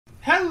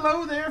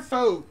Hello there,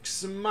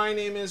 folks. My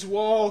name is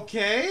Walt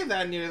K.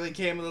 That nearly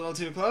came a little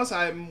too close.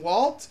 I'm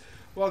Walt.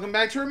 Welcome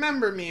back to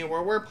Remember Me,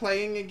 where we're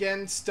playing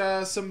against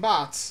some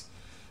bots.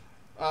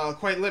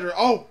 Quite literally.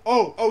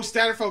 Oh,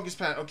 static focus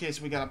pad. Okay,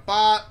 so we got a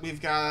bot.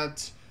 We've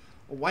got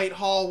a white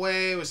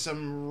hallway with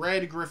some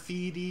red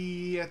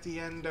graffiti at the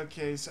end.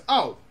 Okay, so...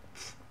 Oh!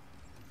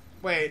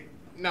 Wait.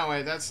 No,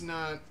 wait, that's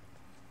not...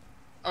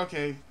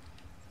 Okay.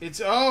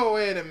 It's... Oh,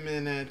 wait a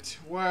minute.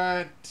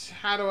 What?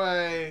 How do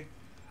I...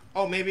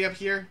 Oh, maybe up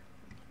here?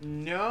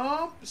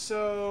 Nope.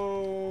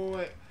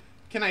 So...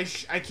 Can I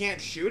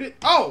can't shoot it?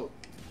 Oh!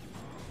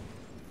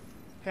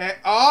 Hey,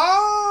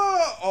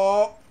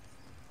 oh!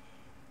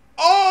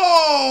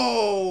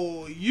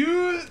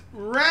 You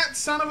rat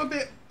son of a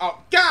bit.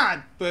 Oh,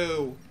 God!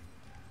 Boo.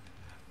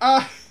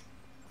 Alright,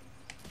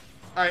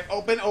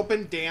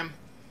 open, damn.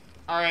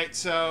 Alright,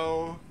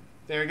 so...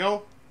 There we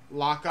go.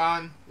 Locked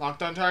on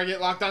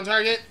target.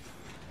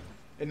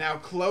 And now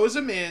close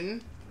them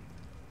in.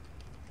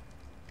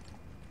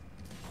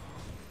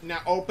 Now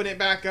open it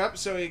back up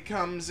so he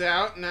comes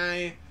out, and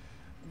I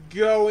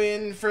go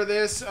in for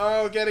this.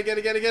 Oh, get it.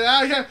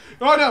 Ah,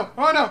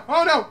 oh no!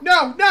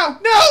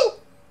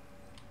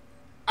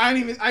 I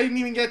didn't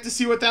even get to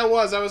see what that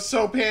was. I was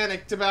so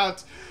panicked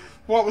about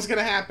what was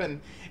gonna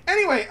happen.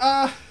 Anyway,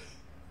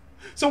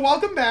 so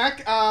welcome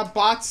back.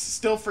 Bots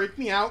still freak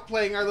me out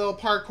playing our little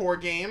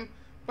parkour game,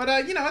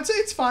 but you know,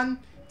 it's fun.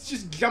 It's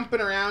just jumping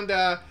around.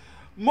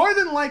 More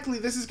than likely,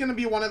 this is going to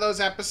be one of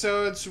those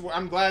episodes.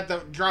 I'm glad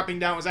that dropping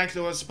down was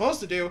actually what I was supposed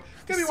to do.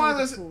 It's going to be one of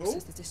those... Oh.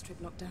 Is the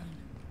district locked down?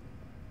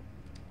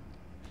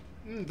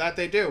 That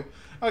they do.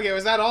 Okay,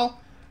 was that all?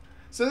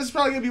 So this is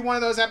probably going to be one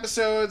of those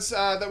episodes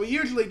that we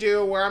usually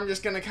do where I'm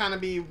just going to kind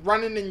of be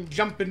running and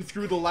jumping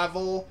through the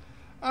level.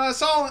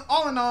 So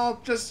all in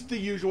all, just the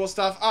usual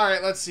stuff.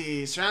 Alright, let's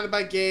see. Surrounded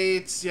by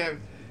gates. You have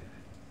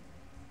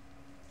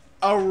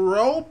a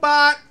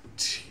robot...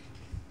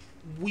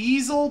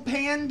 weasel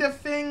panda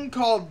thing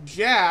called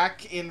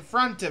Jack in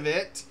front of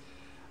it.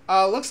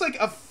 Looks like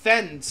a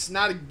fence,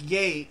 not a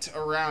gate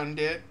around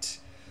it.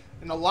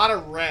 And a lot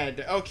of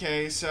red.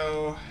 Okay,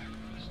 so...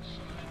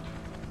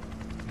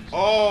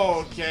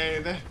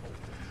 Okay.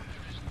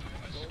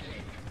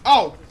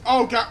 Oh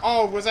God.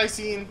 Oh, was I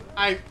seen?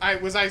 I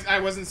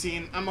wasn't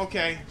seen. I'm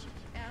okay.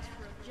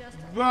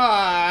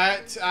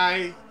 But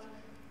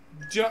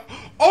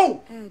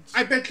oh! Edge.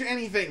 I bet you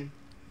anything.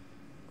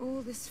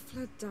 All this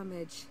flood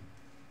damage.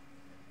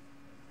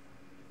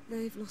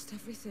 They've lost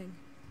everything.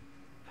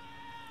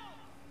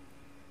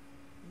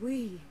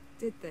 We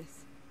did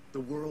this. The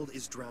world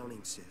is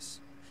drowning,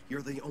 sis.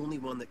 You're the only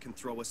one that can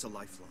throw us a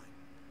lifeline.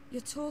 You're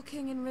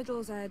talking in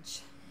riddles,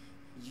 Edge.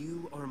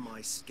 You are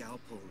my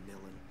scalpel,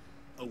 Nilin.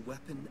 A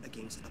weapon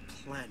against a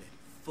planet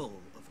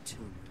full of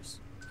tumors.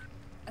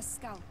 A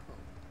scalpel.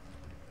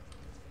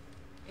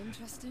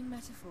 Interesting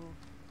metaphor.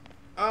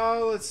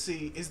 Oh, let's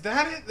see. Is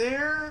that it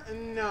there?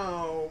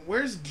 No.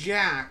 Where's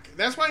Jack?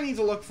 That's what I need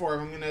to look for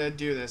if I'm going to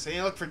do this. I need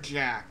to look for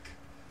Jack.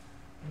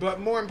 But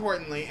more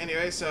importantly,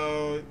 anyway,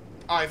 so...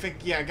 Oh, I think,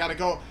 yeah, gotta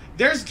go.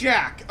 There's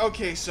Jack.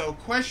 Okay, so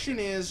question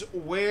is,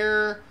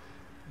 where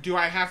do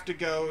I have to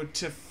go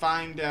to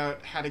find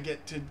out how to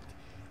get to...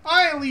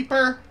 Hi,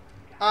 Leaper!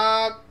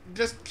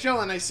 Just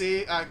chilling, I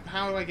see.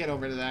 How do I get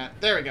over to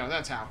that? There we go,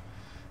 that's how.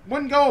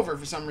 Wouldn't go over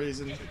for some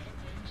reason.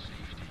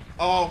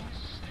 Oh...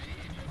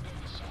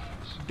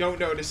 Don't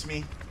notice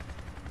me.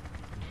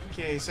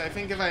 Okay, so I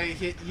think if I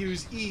hit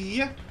use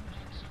E,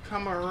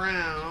 come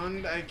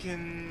around, I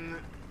can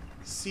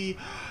see...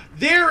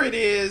 There it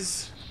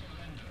is!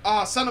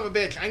 Oh, son of a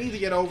bitch. I need to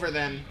get over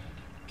then.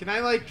 Can I,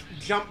 like,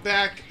 jump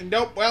back?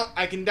 Nope, well,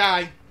 I can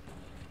die.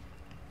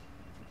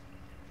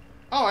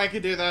 Oh, I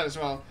could do that as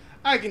well.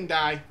 I can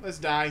die. Let's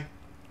die.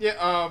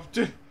 Yeah,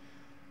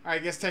 I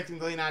guess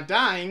technically not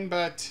dying,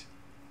 but...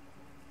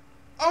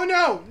 Oh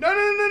no!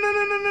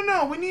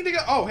 No! We need to go.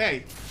 Oh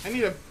hey, I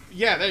need a.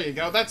 Yeah, there you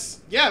go. That's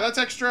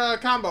extra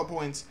combo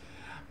points.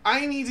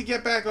 I need to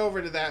get back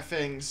over to that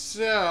thing.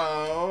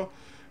 So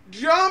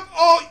jump.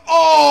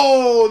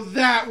 Oh,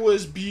 that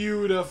was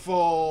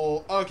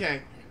beautiful.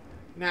 Okay,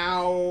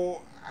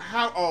 now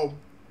how? Oh,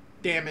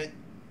 damn it!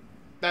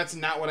 That's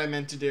not what I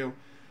meant to do.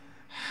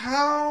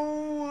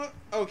 How?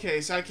 Okay,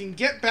 so I can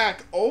get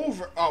back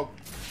over. Oh,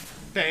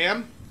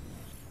 bam.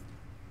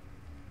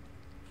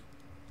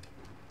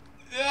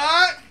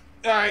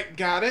 Alright,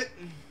 got it.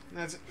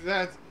 That's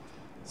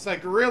it's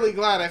like really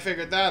glad I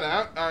figured that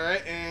out.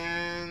 Alright,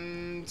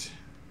 and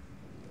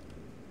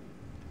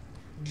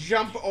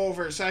jump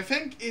over. So I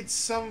think it's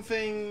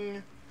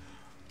something.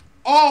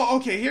 Oh,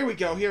 okay, here we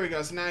go.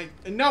 So now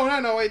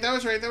no, wait, that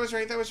was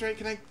right.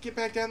 Can I get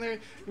back down there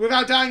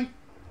without dying?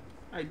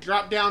 Alright,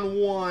 drop down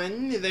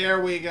one.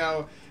 There we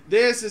go.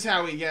 This is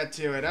how we get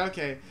to it.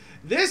 Okay.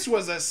 This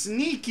was a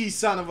sneaky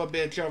son of a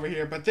bitch over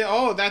here, but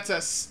oh, that's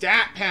a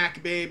stat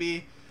pack,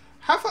 baby.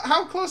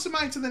 How close am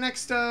I to the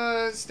next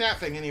stat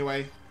thing,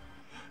 anyway?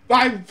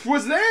 I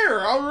was there.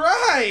 All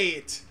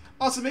right.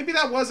 Also, maybe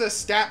that was a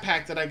stat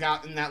pack that I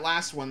got in that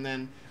last one,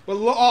 then. But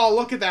oh,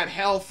 look at that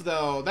health,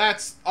 though.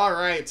 That's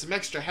alright. Some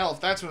extra health.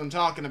 That's what I'm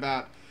talking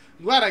about.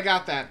 I'm glad I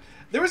got that.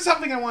 There was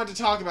something I wanted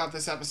to talk about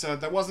this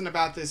episode that wasn't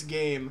about this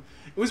game.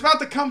 It was about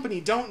the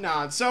company, Don't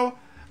Nod. So,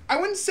 I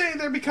wouldn't say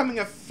they're becoming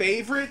a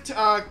favorite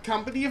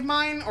company of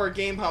mine, or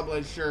game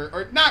publisher,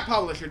 or not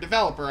publisher,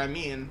 developer, I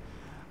mean.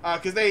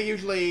 Because they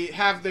usually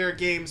have their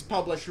games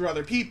published through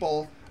other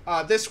people.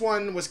 This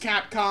one was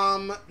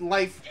Capcom,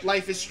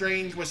 Life is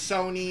Strange was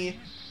Sony.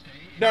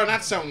 No,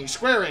 not Sony,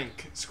 Square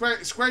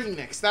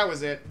Enix, that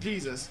was it.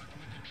 Jesus.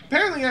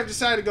 Apparently I've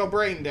decided to go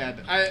brain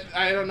dead.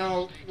 I don't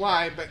know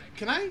why, but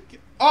can I...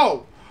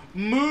 Oh!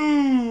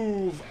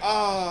 Move!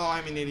 Oh,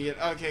 I'm an idiot.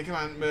 Okay, come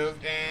on, move.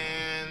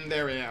 And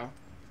there we go.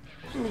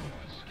 Ooh.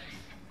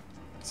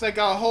 It's like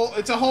a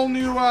whole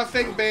new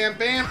thing. Bam,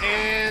 bam,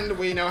 and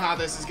we know how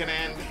this is gonna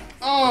end.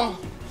 Oh!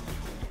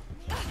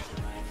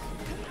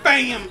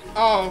 Bam!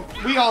 Oh,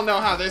 we all know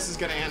how this is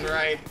gonna end,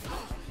 right?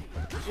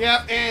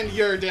 Yep, and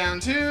you're down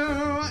too,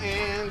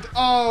 and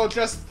oh,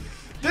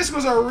 this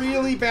was a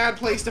really bad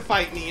place to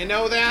fight me, you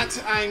know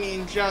that? I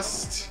mean,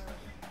 just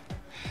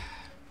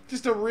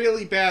a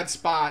really bad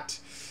spot.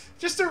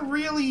 Just a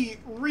really,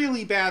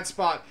 really bad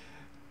spot.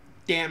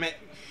 Damn it.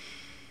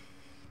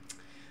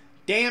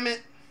 Damn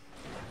it.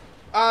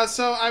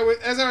 So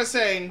as I was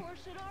saying,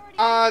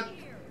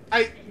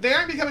 they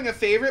aren't becoming a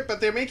favorite, but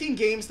they're making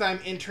games that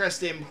I'm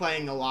interested in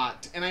playing a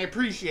lot, and I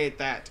appreciate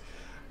that.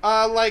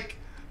 Like,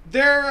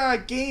 their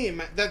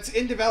game that's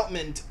in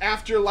development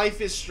after Life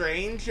is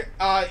Strange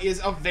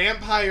is a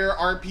vampire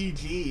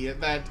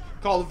RPG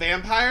called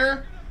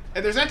Vampire,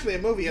 and there's actually a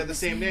movie of the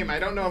same name. I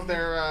don't know if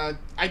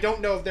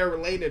they're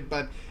related,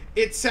 but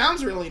it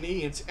sounds really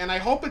neat, and I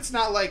hope it's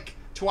not like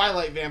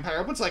Twilight Vampire. I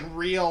hope it's like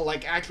real,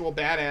 like actual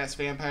badass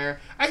vampire.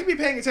 I can be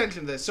paying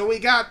attention to this. So we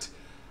got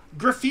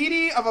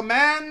graffiti of a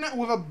man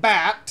with a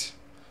bat,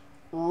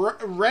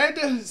 red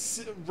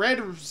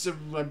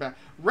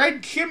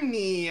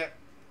chimney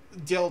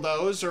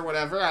dildos or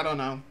whatever. I don't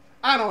know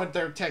what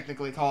they're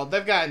technically called.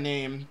 They've got a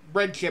name.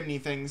 Red chimney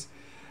things.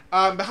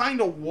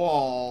 Behind a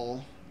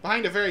wall.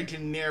 Behind a very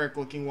generic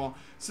looking wall.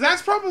 So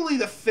that's probably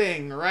the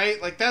thing,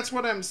 right? Like, that's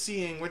what I'm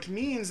seeing, which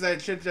means that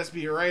it should just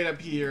be right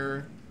up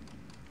here.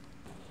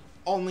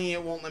 Only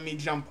it won't let me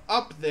jump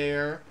up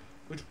there,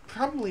 which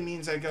probably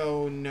means I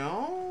go,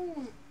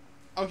 no?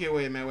 Okay,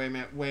 wait a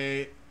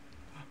minute.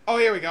 Oh,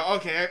 here we go.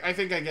 Okay, I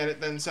think I get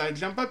it then. So I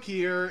jump up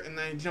here, and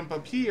then I jump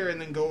up here,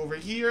 and then go over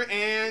here,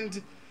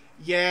 and...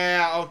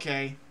 Yeah,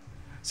 okay.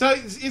 So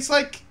it's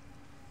like...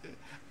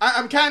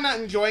 I'm kind of not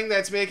enjoying that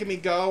it's making me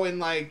go in,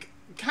 like,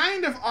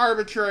 kind of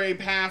arbitrary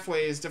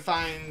pathways to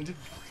find...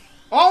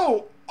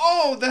 Oh,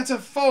 that's a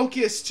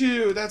focus,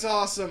 too. That's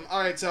awesome.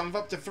 Alright, so I'm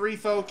up to 3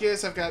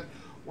 focus. I've got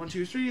 1,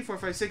 2, 3, 4,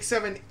 5, 6,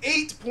 7,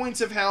 8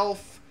 points of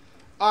health.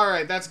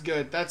 Alright, that's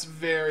good. That's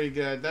very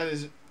good. That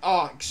is,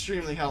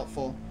 extremely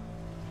helpful.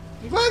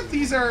 I'm glad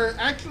these are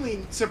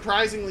actually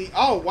surprisingly...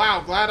 Oh,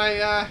 wow. Glad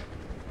I,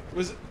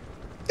 was...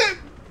 It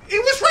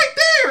was right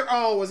there!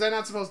 Oh, was I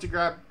not supposed to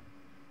grab...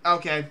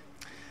 Okay.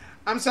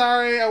 I'm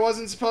sorry. I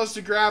wasn't supposed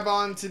to grab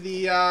onto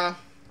the, I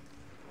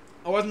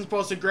wasn't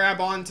supposed to grab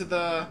onto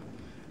the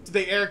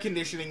air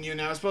conditioning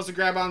unit. I was supposed to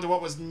grab onto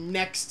what was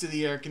next to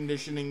the air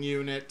conditioning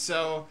unit.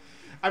 So,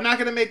 I'm not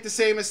going to make the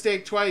same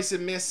mistake twice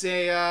and miss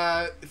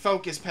a,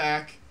 focus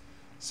pack.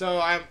 So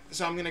I'm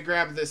going to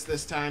grab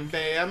this time.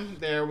 Bam.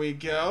 There we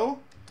go.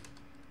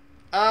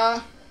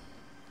 So,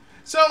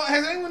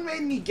 has anyone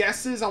made any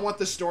guesses on what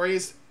the story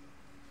is?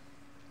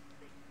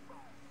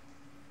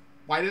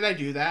 Why did I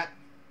do that?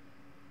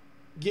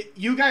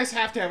 You guys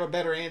have to have a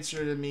better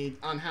answer to me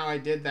on how I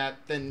did that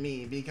than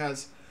me,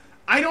 because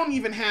I don't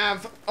even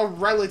have a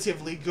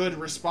relatively good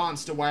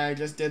response to why I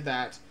just did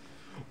that.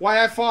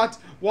 Why I thought,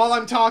 while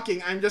I'm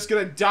talking, I'm just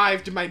gonna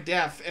dive to my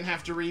death and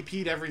have to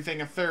repeat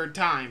everything a 3rd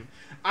time.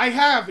 I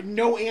have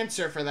no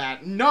answer for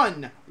that.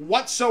 None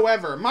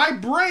whatsoever. My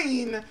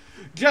brain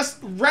just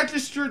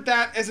registered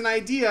that as an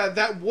idea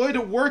that would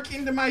work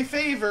into my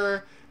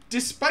favor,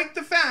 despite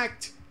the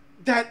fact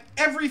that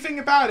everything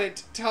about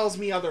it tells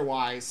me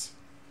otherwise.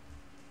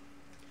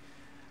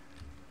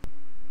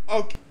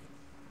 Okay.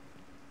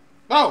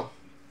 Oh,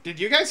 did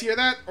you guys hear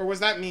that? Or was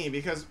that me?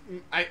 Because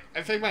I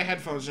think my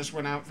headphones just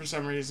went out for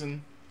some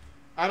reason.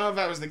 I don't know if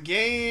that was the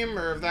game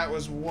or if that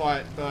was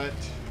what, but...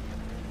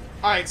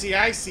 Alright, see,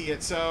 I see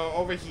it. So,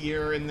 over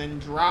here, and then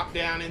drop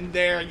down, and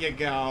there you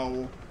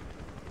go.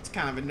 It's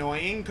kind of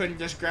annoying. Couldn't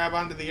just grab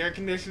onto the air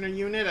conditioner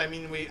unit. I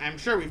mean, I'm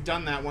sure we've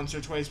done that once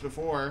or twice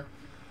before.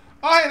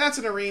 Oh, hey, that's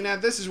an arena.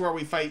 This is where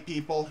we fight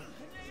people.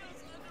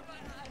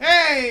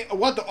 Hey!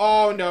 What the...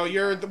 Oh, no,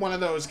 you're one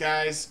of those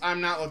guys. I'm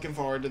not looking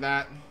forward to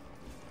that.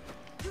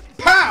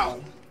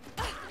 Pow!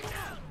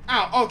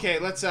 Ow, okay,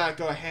 let's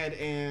go ahead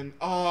and...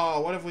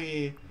 Oh, what have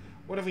we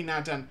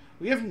not done?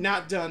 We have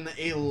not done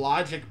a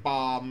logic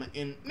bomb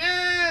in...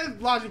 Nah,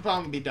 logic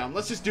bomb would be dumb.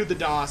 Let's just do the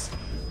DOS.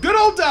 Good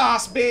old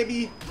DOS,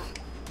 baby!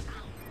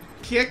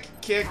 Kick,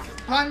 kick,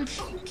 punch,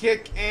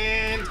 kick,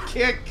 and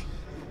kick.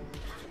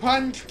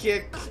 Punch,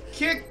 kick,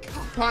 kick,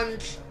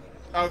 punch.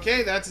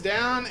 Okay, that's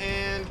down,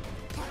 and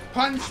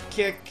punch,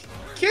 kick,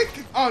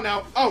 kick. Oh,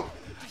 no. Oh,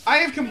 I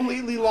have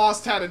completely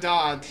lost how to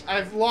dodge.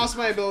 I've lost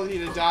my ability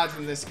to dodge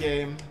in this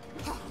game.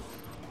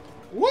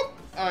 Whoop.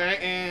 All right,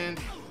 and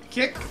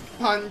kick,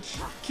 punch,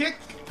 kick,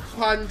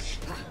 punch,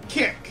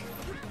 kick.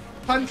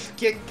 Punch,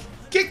 kick,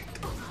 kick,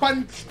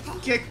 punch,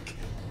 kick,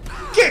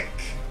 kick.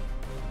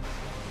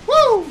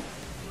 Woo!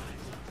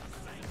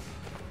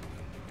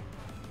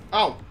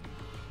 Oh.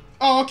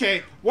 Oh,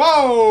 okay.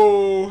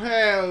 Whoa!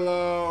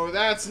 Hello.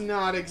 That's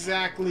not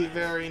exactly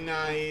very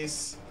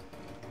nice.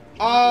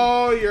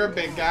 Oh, you're a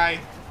big guy.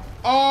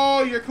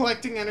 Oh, you're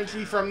collecting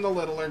energy from the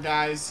littler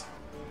guys.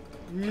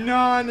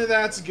 None of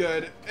that's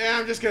good. And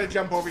I'm just gonna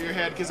jump over your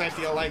head because I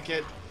feel like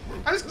it.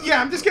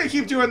 I'm just gonna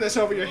keep doing this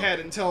over your head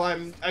until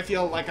I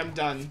feel like I'm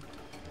done.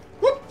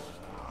 Whoop!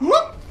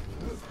 Whoop!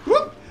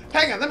 Whoop!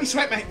 Hang on, let me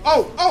swipe my...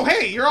 Oh,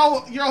 hey, you're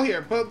all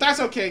here. But that's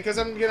okay, because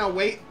I'm gonna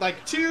wait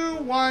like 2,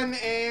 1,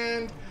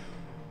 and...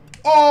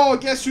 Oh,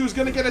 guess who's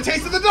gonna get a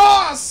taste of the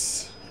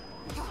DOS?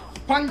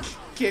 Punch,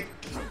 kick,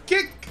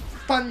 kick,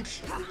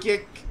 punch,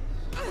 kick,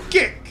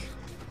 kick.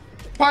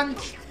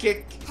 Punch,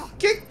 kick,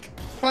 kick,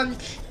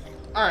 punch.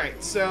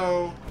 Alright,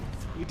 so...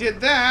 we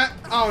did that.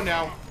 Oh,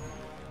 no.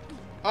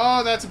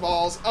 Oh, that's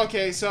balls.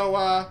 Okay, so,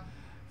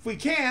 if we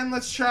can,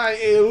 let's try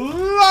a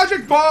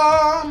logic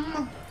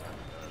bomb!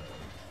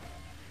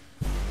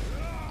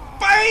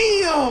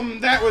 Bam!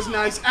 That was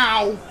nice.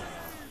 Ow!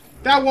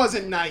 That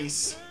wasn't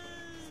nice.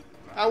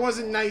 That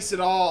wasn't nice at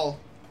all.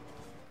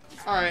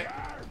 Alright.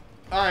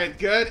 Alright,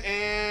 good.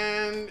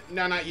 And...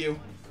 no, not you.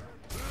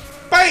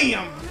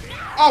 Bam!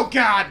 Oh,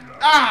 God!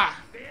 Ah!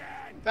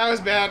 That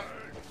was bad.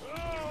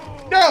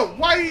 No!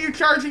 Why are you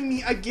charging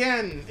me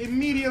again?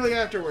 Immediately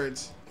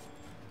afterwards.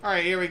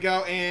 Alright, here we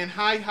go. And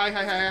hi,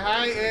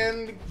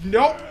 and...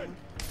 nope!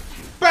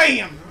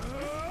 Bam!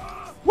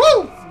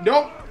 Woo!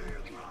 Nope.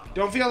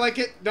 Don't feel like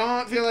it.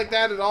 Don't feel like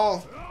that at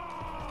all.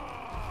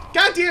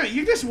 God damn it,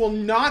 you just will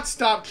not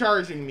stop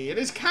charging me. It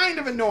is kind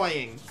of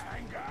annoying.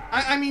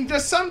 I mean,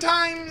 just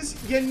sometimes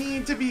you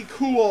need to be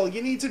cool.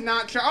 You need to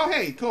not charge. Oh,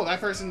 hey, cool, that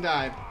person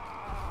died.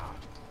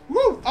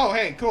 Woo! Oh,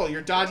 hey, cool,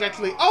 your dodge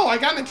actually... oh, I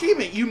got an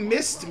achievement. You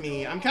missed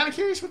me. I'm kind of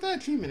curious what that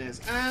achievement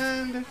is.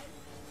 And...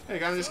 there you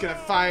go, I'm just gonna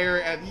fire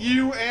at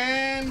you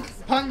and...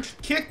 punch,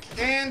 kick,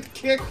 and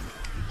kick,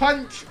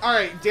 punch.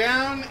 Alright,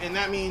 down, and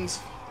that means...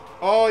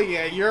 oh,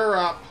 yeah, you're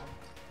up.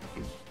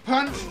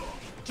 Punch,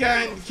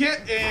 and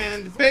hit,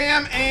 and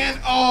bam, and...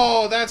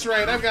 oh, that's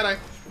right, I've got a...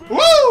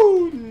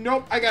 woo!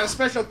 Nope, I got a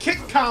special kick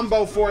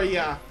combo for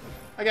ya.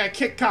 I got a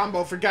kick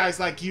combo for guys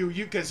like you.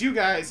 Because you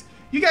guys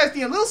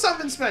need a little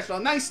something special. A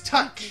nice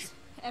touch.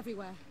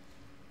 Everywhere.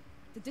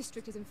 The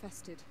district is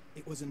infested.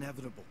 It was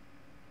inevitable,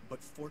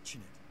 but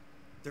fortunate.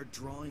 They're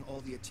drawing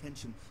all the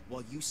attention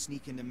while you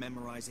sneak in to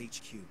memorize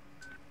HQ.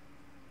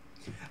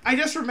 I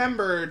just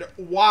remembered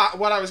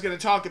what I was going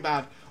to talk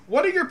about.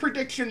 What are your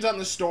predictions on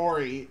the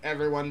story,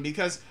 everyone?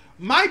 Because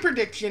my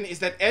prediction is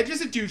that Edge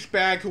is a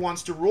douchebag who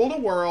wants to rule the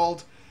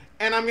world,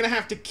 and I'm going to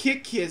have to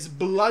kick his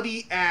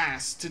bloody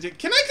ass to do...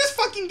 can I just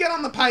fucking get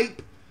on the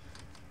pipe?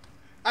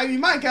 I mean,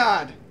 my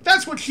God.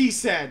 That's what she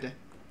said.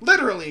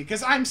 Literally,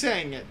 because I'm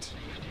saying it.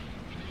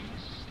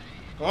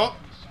 Oh.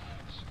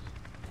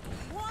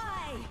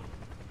 Why?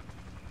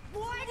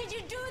 Why did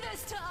you do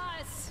this to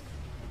us?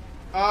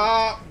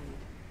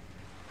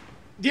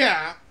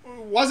 Yeah.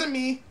 Wasn't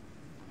me.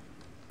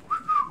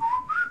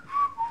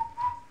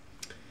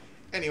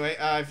 Anyway,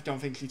 I don't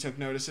think she took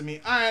notice of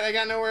me. Alright, I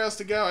got nowhere else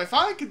to go. I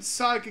thought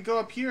I could go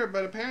up here,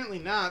 but apparently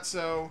not,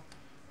 so...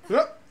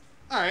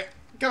 alright,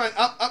 come on,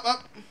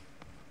 up.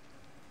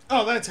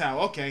 Oh, that's how,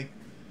 okay.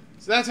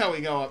 So that's how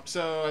we go up.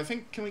 So I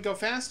think, can we go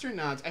faster?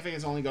 No, I think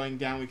it's only going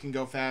down we can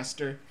go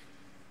faster.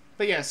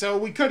 But yeah, so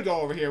we could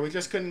go over here. We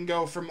just couldn't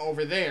go from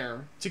over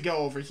there to go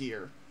over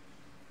here.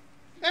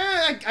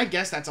 I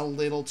guess that's a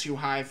little too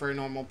high for a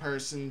normal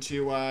person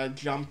to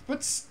jump,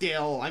 but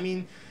still, I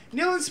mean...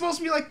 Nilin's supposed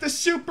to be like the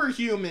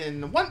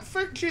superhuman. What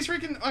frick? She's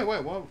freaking... oh,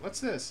 wait, whoa, what's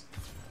this?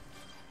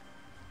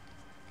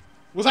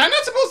 Was I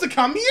not supposed to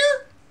come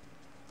here?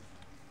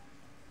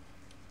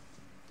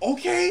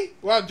 Okay.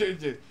 Well, dude,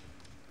 the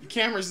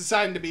camera's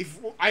deciding to be...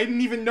 I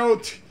didn't even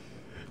know...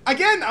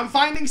 again, I'm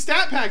finding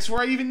stat packs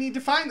where I even need to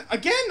find...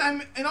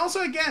 again, and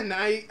also, again,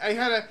 I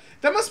had a...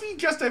 that must be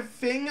just a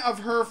thing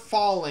of her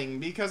falling,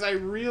 because I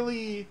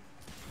really...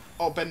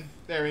 open.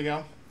 There we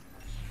go.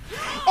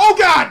 Oh,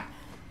 God!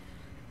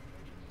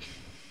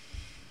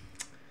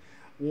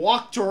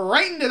 Walked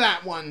right into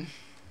that one.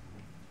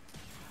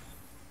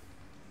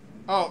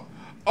 Oh,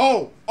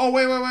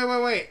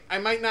 wait. I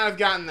might not have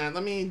gotten that.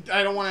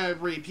 I don't want to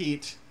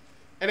repeat.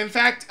 And in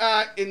fact,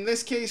 in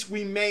this case,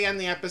 we may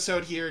end the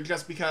episode here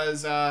just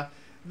because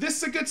this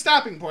is a good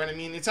stopping point. I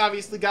mean, it's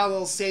obviously got a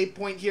little save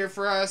point here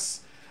for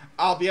us.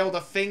 I'll be able to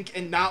think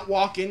and not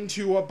walk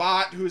into a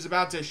bot who's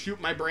about to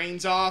shoot my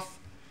brains off.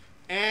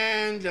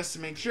 And just to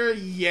make sure,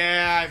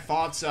 yeah, I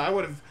thought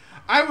so.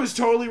 I was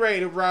totally ready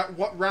to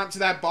route to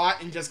that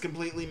bot and just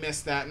completely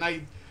missed that.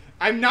 And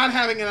I'm not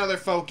having another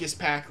focus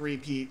pack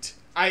repeat.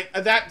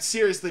 That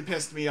seriously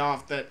pissed me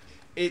off, that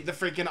the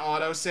freaking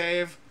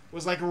autosave.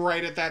 was like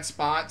right at that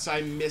spot, so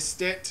I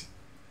missed it.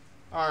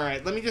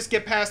 Alright, let me just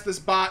get past this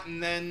bot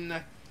and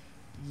then...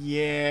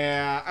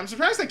 Yeah, I'm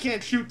surprised I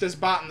can't shoot this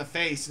bot in the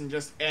face and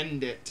just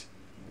end it.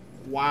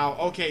 Wow,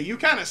 okay, you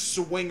kind of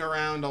swing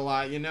around a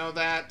lot, you know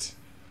that?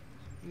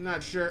 I'm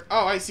not sure.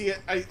 Oh, I see it.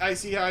 I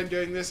see how I'm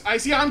doing this. I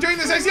see how I'm doing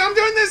this. I see how I'm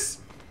doing this!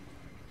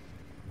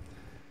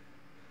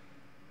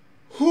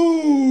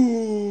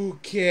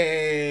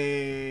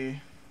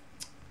 Okay.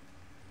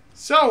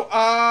 So,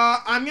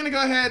 I'm gonna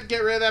go ahead and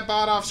get rid of that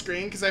bot off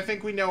screen, because I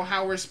think we know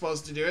how we're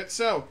supposed to do it.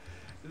 So,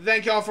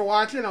 thank you all for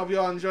watching. I hope you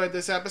all enjoyed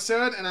this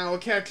episode, and I will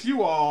catch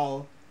you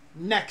all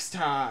next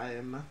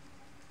time.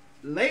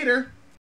 Later.